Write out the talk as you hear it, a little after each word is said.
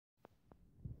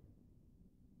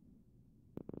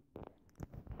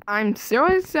I'm so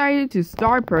excited to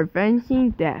start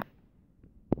preventing death.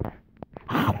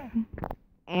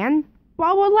 And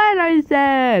what was that I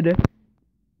said?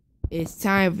 It's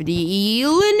time for the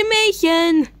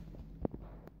elimination.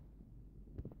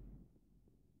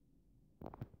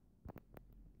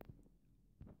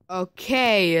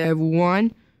 Okay,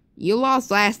 everyone. You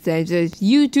lost last time, so it's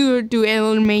you two do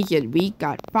elimination. We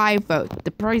got 5 votes.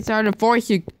 The price of the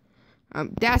fortune.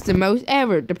 That's the most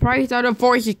ever. The price of the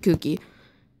fortune cookie.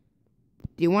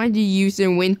 Do you want to use a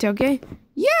win token?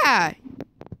 Yeah.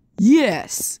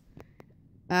 Yes.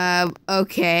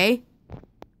 Okay.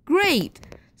 Great.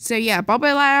 So yeah,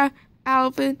 Bobby Ladder,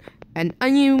 Elephant, and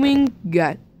Onion Ring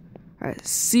got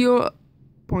 0.5,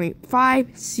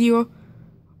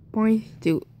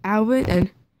 0.2 Elephant,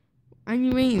 and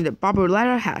Onion Ring in the Bobby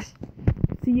Ladder has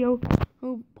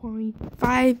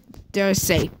 0.5. They're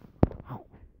safe.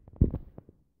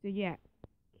 So yeah,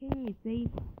 Kenny is safe.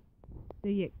 So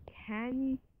yeah,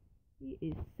 Kenny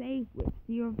is safe with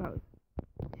 0 votes.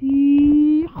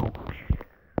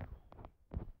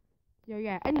 So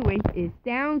yeah, anyways, it's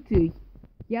down to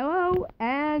Yellow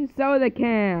and Soda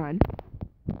Can.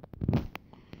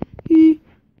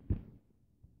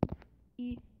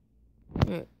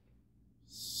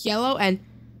 Yellow and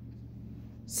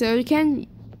Soda Can.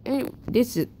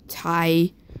 This is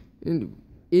tie.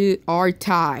 Are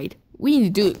tied. We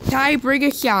need to do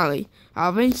tiebreaker challenge.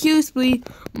 Alvin Hughley,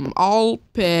 I'll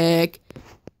pick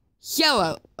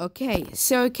Yellow. Okay,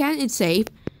 so Can is safe.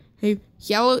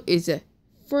 Yellow is the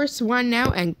first one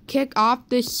now and kick off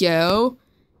the show.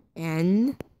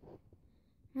 And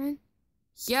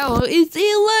Yellow is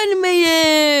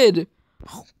eliminated.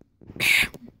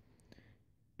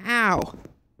 Ow.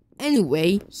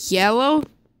 Anyway, Yellow,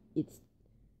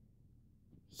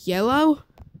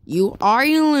 you are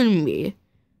eliminated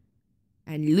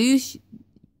and lose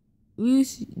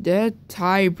the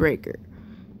tiebreaker.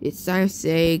 It's time to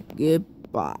say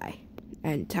goodbye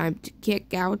and time to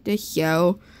kick out the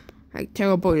show and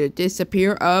teleport the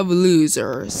disappear of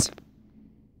losers.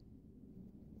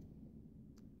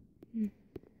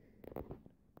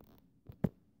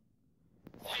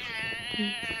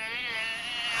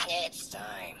 It's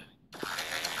time.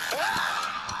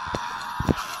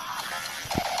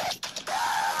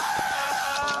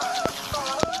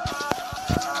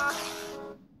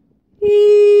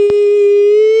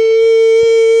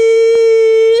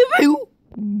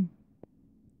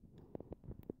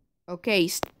 Okay,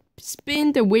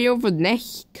 spin the wheel for the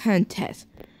next contest.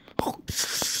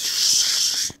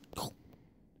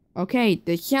 Okay,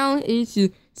 the challenge is to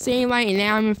say my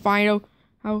announcement final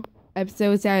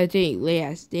episode Saturday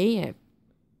last day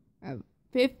at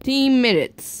 15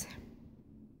 minutes.